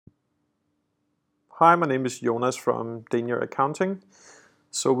Hi, my name is Jonas from Danier Accounting.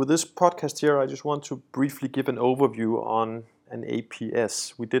 So with this podcast here, I just want to briefly give an overview on an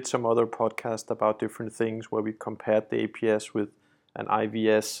APS. We did some other podcast about different things where we compared the APS with an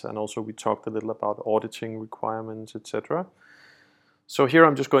IVS, and also we talked a little about auditing requirements, etc. So here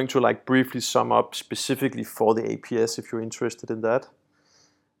I'm just going to briefly sum up specifically for the APS if you're interested in that.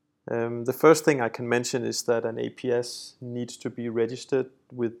 The first thing I can mention is that an APS needs to be registered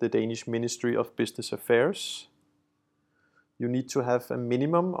with the Danish Ministry of Business Affairs. You need to have a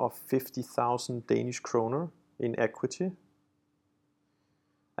minimum of 50,000 Danish kroner in equity.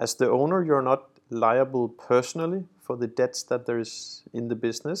 As the owner, you're not liable personally for the debts that there is in the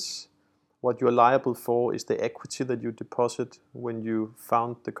business. What you're liable for is the equity that you deposit when you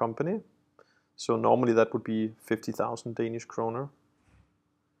found the company. So normally that would be 50,000 Danish kroner.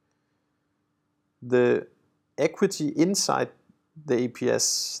 The equity inside the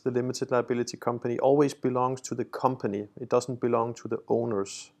APS, the limited liability company, always belongs to the company. It doesn't belong to the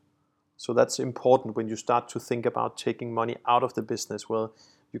owners. So that's important when you start to think about taking money out of the business. Well,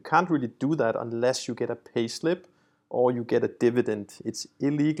 you can't really do that unless you get a payslip or you get a dividend. It's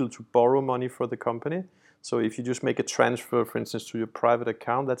illegal to borrow money for the company. So if you just make a transfer, for instance, to your private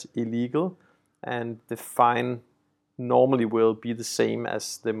account, that's illegal, and the fine normally will be the same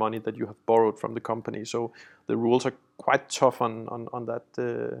as the money that you have borrowed from the company. So the rules are quite tough on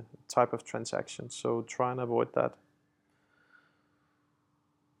that type of transaction. So try and avoid that.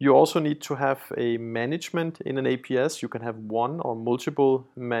 You also need to have a management in an APS. You can have one or multiple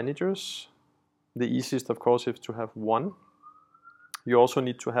managers. The easiest, of course, is to have one. You also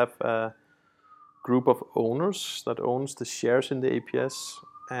need to have a group of owners that owns the shares in the APS,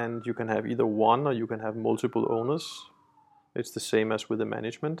 and you can have either one or you can have multiple owners. It's the same as with the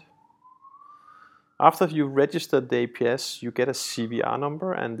management. After you register the APS, you get a CVR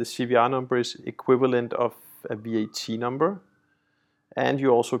number, and the CVR number is equivalent of a VAT number. And you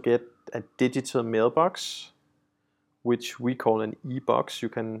also get a digital mailbox, which we call an e-box. You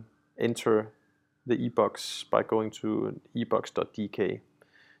can enter the e-box by going to ebox.dk.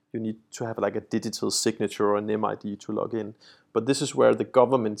 You need to have a digital signature or a NemID to log in. But this is where the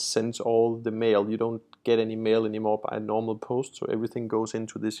government sends all the mail. You don't get any mail anymore by a normal post, so everything goes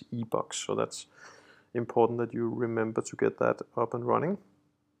into this e-box. So that's important that you remember to get that up and running.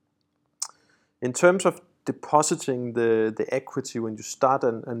 In terms of depositing the equity when you start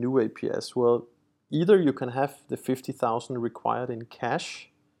a new APS, well, either you can have the 50,000 required in cash,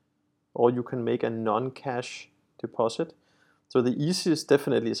 or you can make a non-cash deposit. So the easiest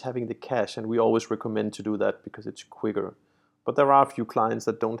definitely is having the cash, and we always recommend to do that because it's quicker. But there are a few clients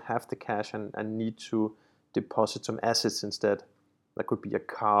that don't have the cash and need to deposit some assets instead. That could be a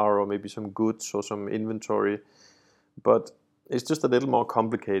car or maybe some goods or some inventory. But it's just a little more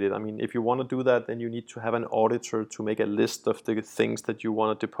complicated. I mean, if you want to do that, then you need to have an auditor to make a list of the things that you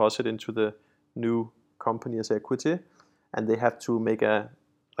want to deposit into the new company as equity. And they have to make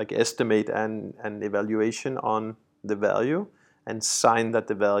estimate an evaluation on the value and sign that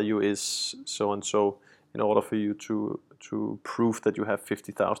the value is so and so in order for you to prove that you have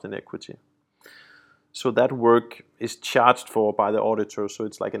 50,000 in equity. So that work is charged for by the auditor, so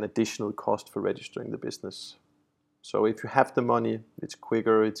it's like an additional cost for registering the business. So if you have the money, it's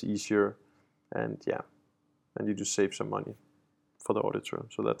quicker, it's easier, and you just save some money for the auditor.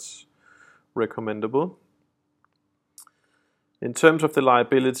 So that's recommendable. In terms of the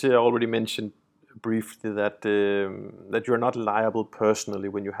liability, I already mentioned briefly that you're not liable personally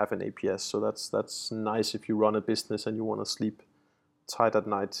when you have an APS. So that's nice if you run a business and you want to sleep tight at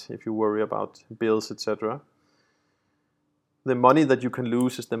night, if you worry about bills, etc. The money that you can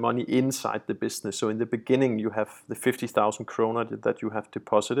lose is the money inside the business. So in the beginning, you have the 50,000 kroner that you have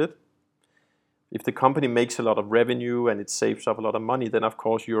deposited. If the company makes a lot of revenue and it saves up a lot of money, then of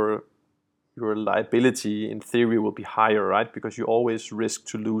course your liability in theory will be higher, right? Because you always risk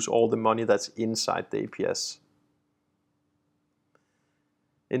to lose all the money that's inside the APS.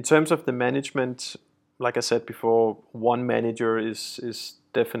 In terms of the management, like I said before, one manager is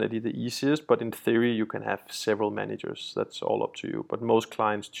definitely the easiest, but in theory you can have several managers. That's all up to you. But most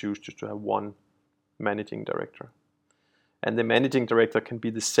clients choose just to have one managing director. And the managing director can be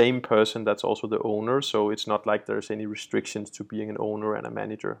the same person that's also the owner, so it's not like there's any restrictions to being an owner and a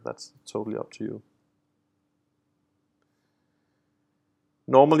manager. That's totally up to you.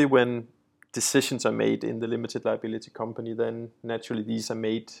 Normally when decisions are made in the limited liability company, then naturally these are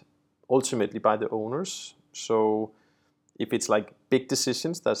made ultimately by the owners. So if it's like big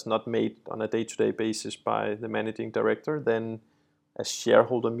decisions that's not made on a day-to-day basis by the managing director, then a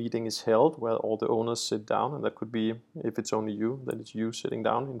shareholder meeting is held where all the owners sit down, and that could be, if it's only you, then it's you sitting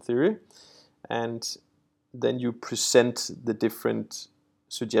down in theory, and then you present the different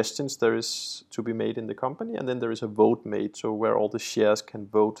suggestions there is to be made in the company, and then there is a vote made, so where all the shares can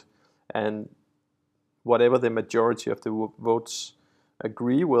vote, and whatever the majority of the votes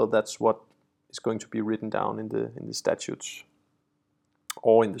agree, well, that's what is going to be written down in the statutes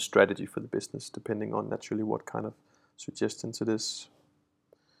or in the strategy for the business, depending on naturally what kind of suggestions it is.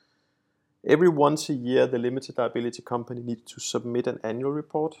 Every once a year, the limited liability company needs to submit an annual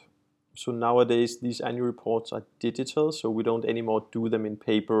report. So nowadays, these annual reports are digital, so we don't anymore do them in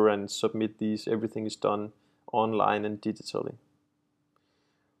paper and submit these. Everything is done online and digitally.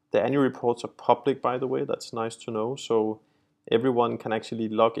 The annual reports are public, by the way. That's nice to know. So everyone can actually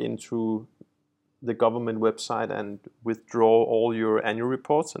log into the government website and withdraw all your annual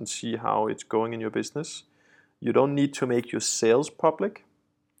reports and see how it's going in your business. You don't need to make your sales public,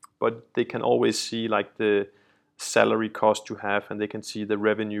 but they can always see like the salary cost you have, and they can see the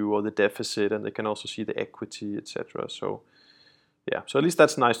revenue or the deficit, and they can also see the equity, etc. So yeah, so at least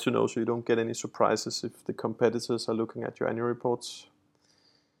that's nice to know, so you don't get any surprises if the competitors are looking at your annual reports.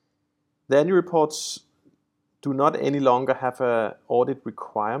 The annual reports do not any longer have an audit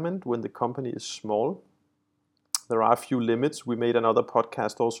requirement when the company is small. There are a few limits. We made another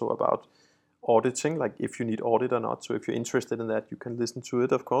podcast also about auditing, like if you need audit or not. So if you're interested in that, you can listen to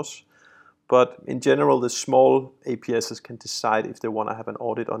it, of course. But in general, the small APSs can decide if they want to have an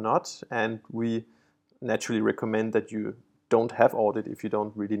audit or not. And we naturally recommend that you don't have audit if you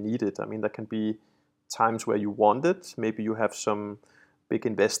don't really need it. I mean, there can be times where you want it. Maybe you have some big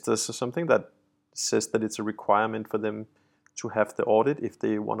investors or something that says that it's a requirement for them to have the audit if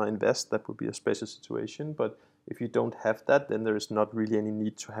they want to invest. That would be a special situation. But if you don't have that, then there is not really any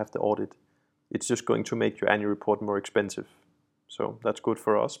need to have the audit. It's just going to make your annual report more expensive. So that's good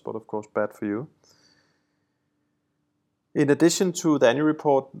for us, but of course bad for you. In addition to the annual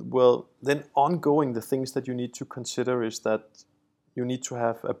report, well, then ongoing, the things that you need to consider is that you need to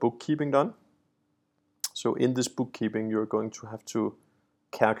have a bookkeeping done. So in this bookkeeping, you're going to have to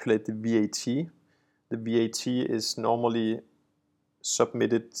calculate the VAT. The VAT is normally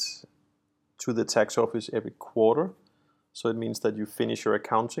submitted to the tax office every quarter. So it means that you finish your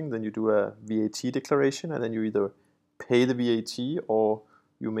accounting, then you do a VAT declaration, and then you either pay the VAT or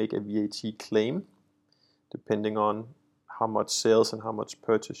you make a VAT claim, depending on how much sales and how much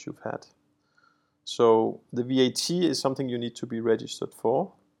purchase you've had. So the VAT is something you need to be registered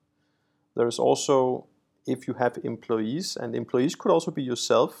for. There is also, if you have employees, and employees could also be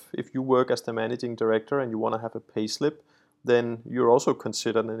yourself. If you work as the managing director and you want to have a payslip, then you're also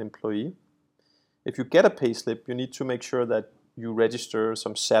considered an employee. If you get a payslip, you need to make sure that you register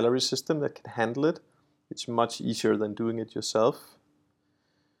some salary system that can handle it. It's much easier than doing it yourself.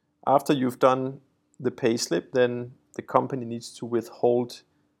 After you've done the payslip, then the company needs to withhold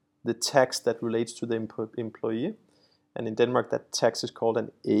the tax that relates to the employee. And in Denmark, that tax is called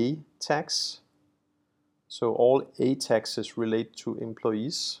an A tax. So all A taxes relate to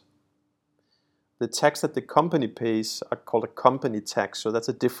employees. The tax that the company pays are called a company tax, so that's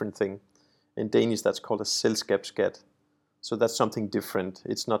a different thing. In Danish, that's called a selskabsskat. So that's something different.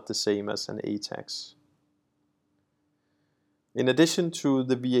 It's not the same as an A tax. In addition to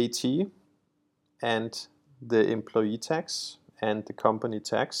the VAT and the employee tax and the company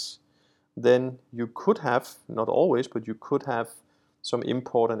tax, then you could have, not always, but you could have some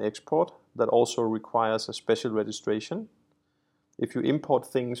import and export that also requires a special registration. If you import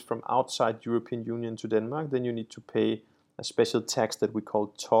things from outside European Union to Denmark, then you need to pay a special tax that we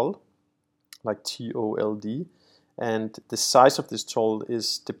call toll, like TOLD. And the size of this toll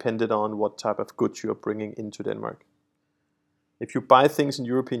is dependent on what type of goods you're bringing into Denmark. If you buy things in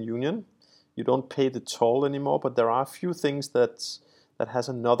European Union, you don't pay the toll anymore, but there are a few things that has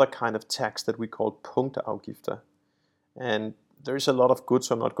another kind of tax that we call punktafgifter. And there is a lot of goods,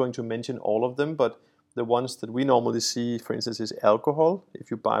 so I'm not going to mention all of them, but the ones that we normally see, for instance, is alcohol.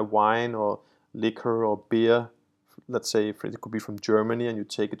 If you buy wine or liquor or beer, let's say it could be from Germany and you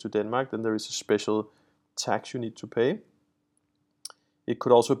take it to Denmark, then there is a special tax you need to pay. It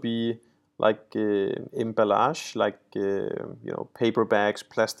could also be like emballage, like paper bags,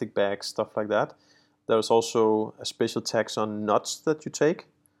 plastic bags, stuff like that. There's also a special tax on nuts that you take,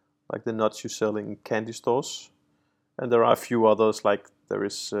 like the nuts you sell in candy stores. And there are a few others, like there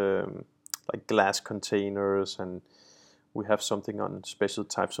is like glass containers, and we have something on special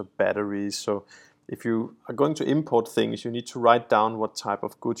types of batteries. So if you are going to import things, you need to write down what type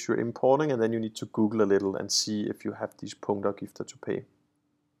of goods you're importing, and then you need to Google a little and see if you have these punktafgifter to pay.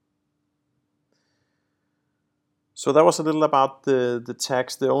 So that was a little about the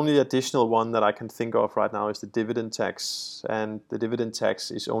tax. The only additional one that I can think of right now is the dividend tax. And the dividend tax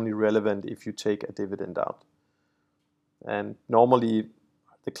is only relevant if you take a dividend out. And normally,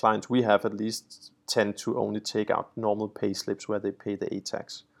 the clients we have at least tend to only take out normal pay slips where they pay the A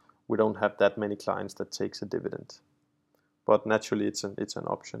tax. We don't have that many clients that takes a dividend. But naturally, it's an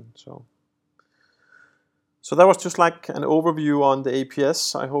option. So that was just like an overview on the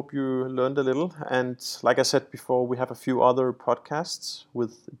APS. I hope you learned a little. And like I said before, we have a few other podcasts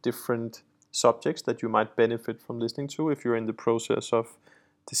with different subjects that you might benefit from listening to if you're in the process of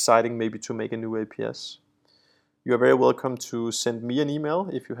deciding maybe to make a new APS. You are very welcome to send me an email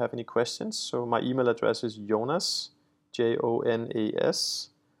if you have any questions. So my email address is Jonas, Jonas,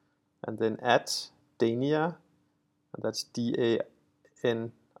 and then at Dania, and that's Dania,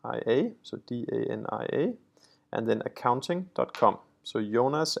 so Dania, and then accounting.com. So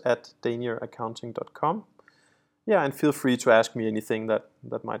Jonas at daniaaccounting.com. Yeah, and feel free to ask me anything that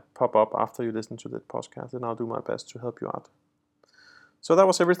might pop up after you listen to that podcast, and I'll do my best to help you out. So that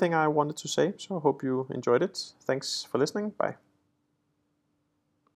was everything I wanted to say. So I hope you enjoyed it. Thanks for listening. Bye.